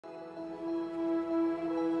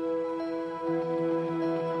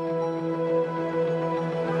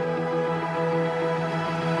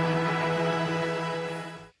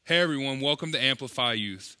Hey everyone, welcome to Amplify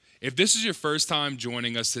Youth. If this is your first time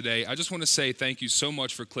joining us today, I just want to say thank you so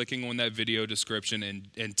much for clicking on that video description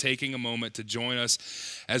and taking a moment to join us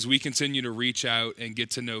as we continue to reach out and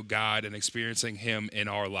get to know God and experiencing Him in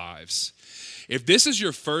our lives. If this is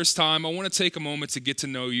your first time, I want to take a moment to get to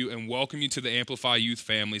know you and welcome you to the Amplify Youth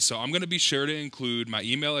family. So I'm going to be sure to include my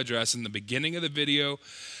email address in the beginning of the video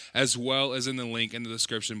as well as in the link in the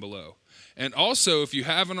description below. And also, if you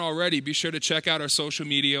haven't already, be sure to check out our social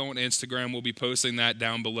media on Instagram. We'll be posting that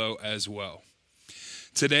down below as well.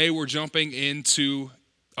 Today, we're jumping into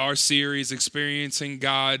our series, Experiencing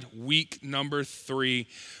God, week number 3,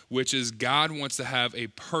 which is God wants to have a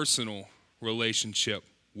personal relationship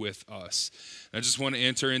with us. I just want to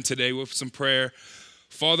enter in today with some prayer.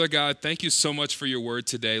 Father God, thank you so much for your word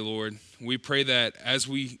today, Lord. We pray that as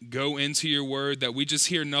we go into your word, that we just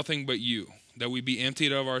hear nothing but you. That we be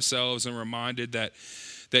emptied of ourselves and reminded that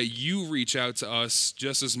you reach out to us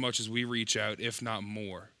just as much as we reach out, if not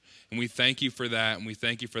more. And we thank you for that, and we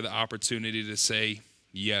thank you for the opportunity to say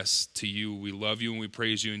yes to you. We love you and we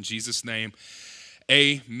praise you in Jesus' name.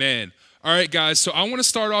 Amen. All right, guys, so I want to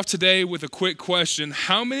start off today with a quick question.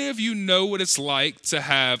 How many of you know what it's like to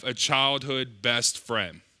have a childhood best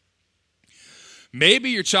friend? Maybe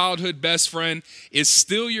your childhood best friend is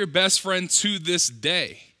still your best friend to this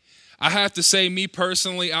day. I have to say, me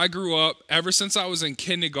personally, I grew up, ever since I was in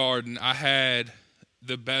kindergarten, I had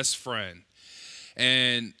the best friend.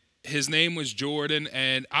 And his name was Jordan.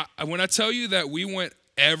 And when I tell you that we went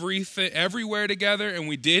everywhere together and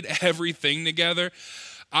we did everything together,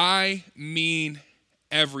 I mean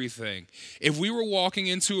everything. If we were walking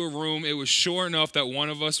into a room, it was sure enough that one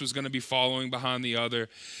of us was going to be following behind the other.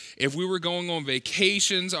 If we were going on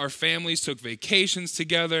vacations, our families took vacations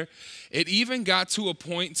together. It even got to a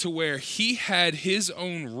point to where he had his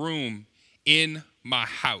own room in my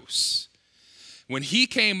house. When he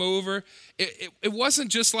came over, it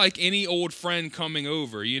wasn't just like any old friend coming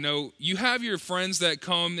over. You know, you have your friends that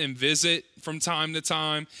come and visit from time to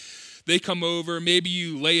time. They come over, maybe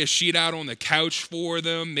you lay a sheet out on the couch for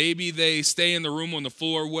them, maybe they stay in the room on the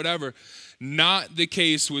floor, whatever. Not the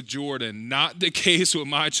case with Jordan, not the case with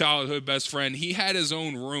my childhood best friend. He had his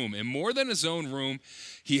own room, and more than his own room,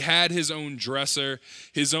 he had his own dresser,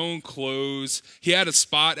 his own clothes. He had a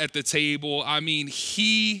spot at the table. I mean,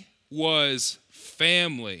 he was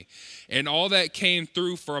family, and all that came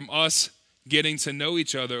through from us getting to know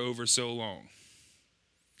each other over so long.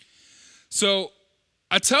 So,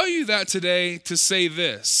 I tell you that today to say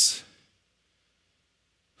this.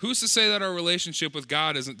 Who's to say that our relationship with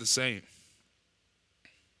God isn't the same?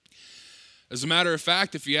 As a matter of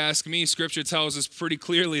fact, if you ask me, Scripture tells us pretty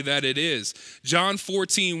clearly that it is. John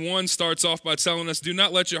 14:1 starts off by telling us, "Do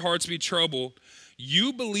not let your hearts be troubled.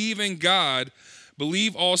 You believe in God,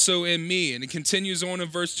 believe also in me." And it continues on in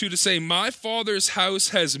verse 2 to say, "My Father's house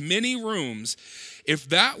has many rooms. If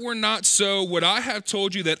that were not so, would I have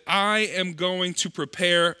told you that I am going to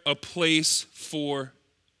prepare a place for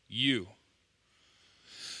you?"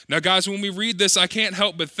 Now, guys, when we read this, I can't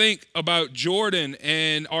help but think about Jordan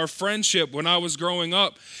and our friendship when I was growing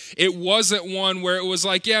up. It wasn't one where it was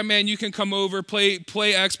like, yeah, man, you can come over, play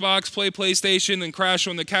Xbox, play PlayStation, and crash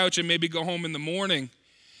on the couch and maybe go home in the morning.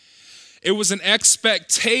 It was an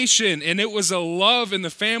expectation, and it was a love in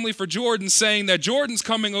the family for Jordan, saying that Jordan's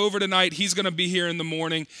coming over tonight. He's going to be here in the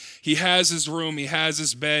morning. He has his room. He has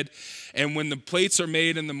his bed. And when the plates are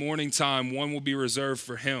made in the morning time, one will be reserved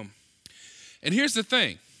for him. And here's the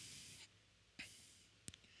thing.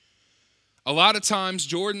 A lot of times,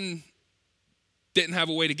 Jordan didn't have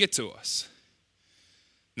a way to get to us.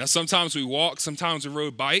 Now, sometimes we walked, sometimes we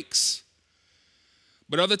rode bikes,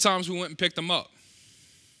 but other times we went and picked him up.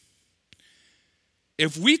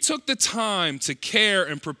 If we took the time to care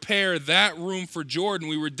and prepare that room for Jordan,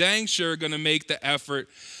 we were dang sure going to make the effort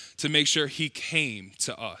to make sure he came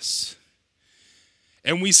to us.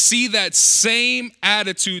 And we see that same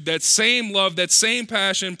attitude, that same love, that same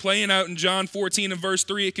passion playing out in John 14 and verse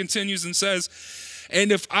 3. It continues and says,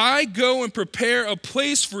 "And if I go and prepare a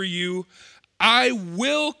place for you, I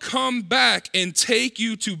will come back and take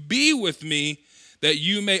you to be with me, that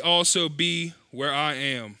you may also be where I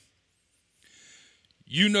am.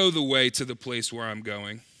 You know the way to the place where I'm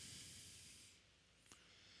going."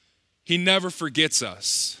 He never forgets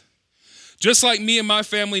us. Just like me and my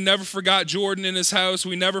family never forgot Jordan in his house,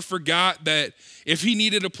 we never forgot that if he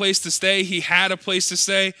needed a place to stay, he had a place to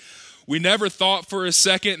stay. We never thought for a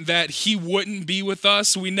second that he wouldn't be with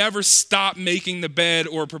us. We never stopped making the bed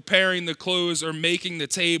or preparing the clothes or making the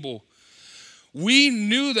table. We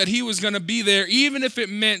knew that he was going to be there, even if it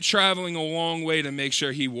meant traveling a long way to make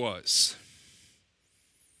sure he was.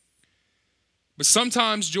 But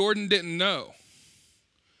sometimes Jordan didn't know.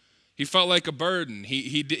 He felt like a burden.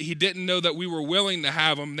 He didn't know that we were willing to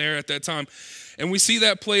have him there at that time. And we see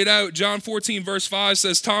that played out. John 14, verse 5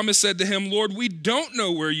 says, Thomas said to him, Lord, we don't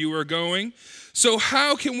know where you are going, so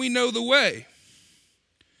how can we know the way?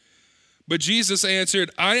 But Jesus answered,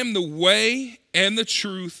 I am the way and the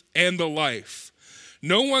truth and the life.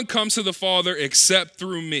 No one comes to the Father except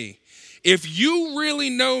through me. If you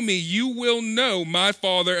really know me, you will know my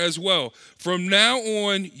Father as well. From now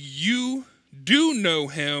on, you do know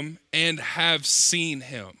him and have seen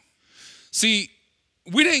him. See,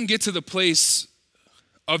 we didn't get to the place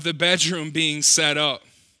of the bedroom being set up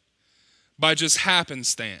by just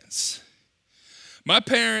happenstance. My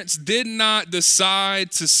parents did not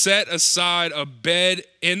decide to set aside a bed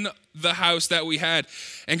in the house that we had.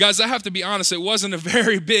 And guys, I have to be honest, it wasn't a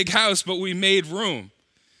very big house, but we made room.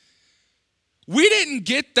 We didn't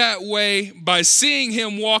get that way by seeing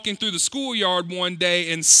him walking through the schoolyard one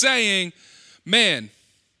day and saying, man,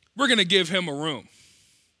 we're going to give him a room.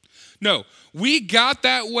 No, we got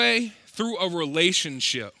that way through a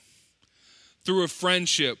relationship, through a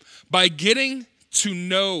friendship, by getting to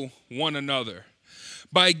know one another,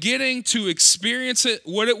 by getting to experience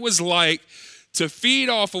what it was like to feed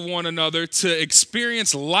off of one another, to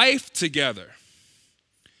experience life together.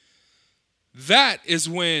 That is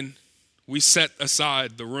when we set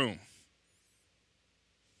aside the room.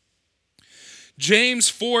 James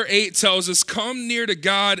 4:8 tells us, come near to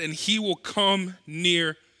God and he will come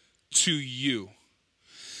near to you.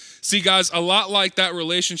 See, guys, a lot like that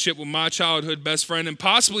relationship with my childhood best friend and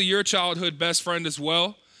possibly your childhood best friend as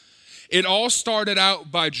well, it all started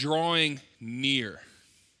out by drawing near.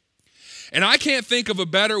 And I can't think of a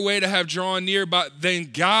better way to have drawn near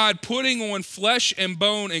than God putting on flesh and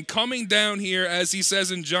bone and coming down here, as he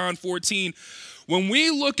says in John 14. When we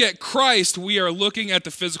look at Christ, we are looking at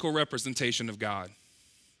the physical representation of God.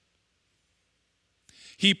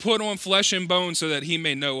 He put on flesh and bone so that he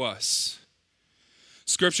may know us.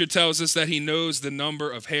 Scripture tells us that he knows the number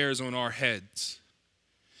of hairs on our heads.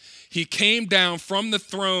 He came down from the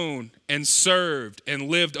throne and served and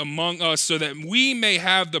lived among us so that we may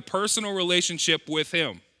have the personal relationship with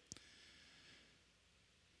him.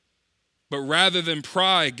 But rather than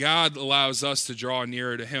pride, God allows us to draw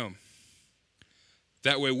nearer to him.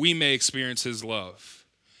 That way we may experience his love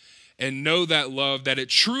and know that love that it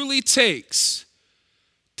truly takes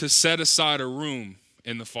to set aside a room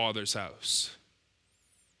in the Father's house.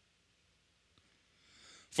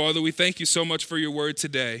 Father, we thank you so much for your word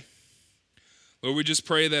today. Lord, we just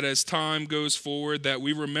pray that as time goes forward, that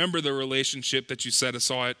we remember the relationship that you set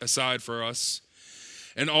aside for us.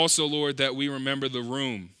 And also, Lord, that we remember the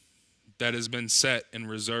room that has been set and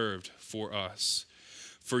reserved for us.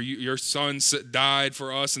 For your son died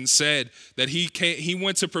for us and said that he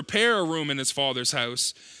went to prepare a room in his Father's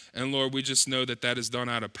house. And Lord, we just know that that is done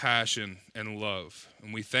out of passion and love.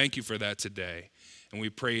 And we thank you for that today. And we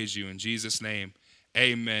praise you in Jesus' name.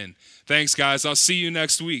 Amen. Thanks, guys. I'll see you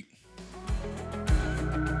next week.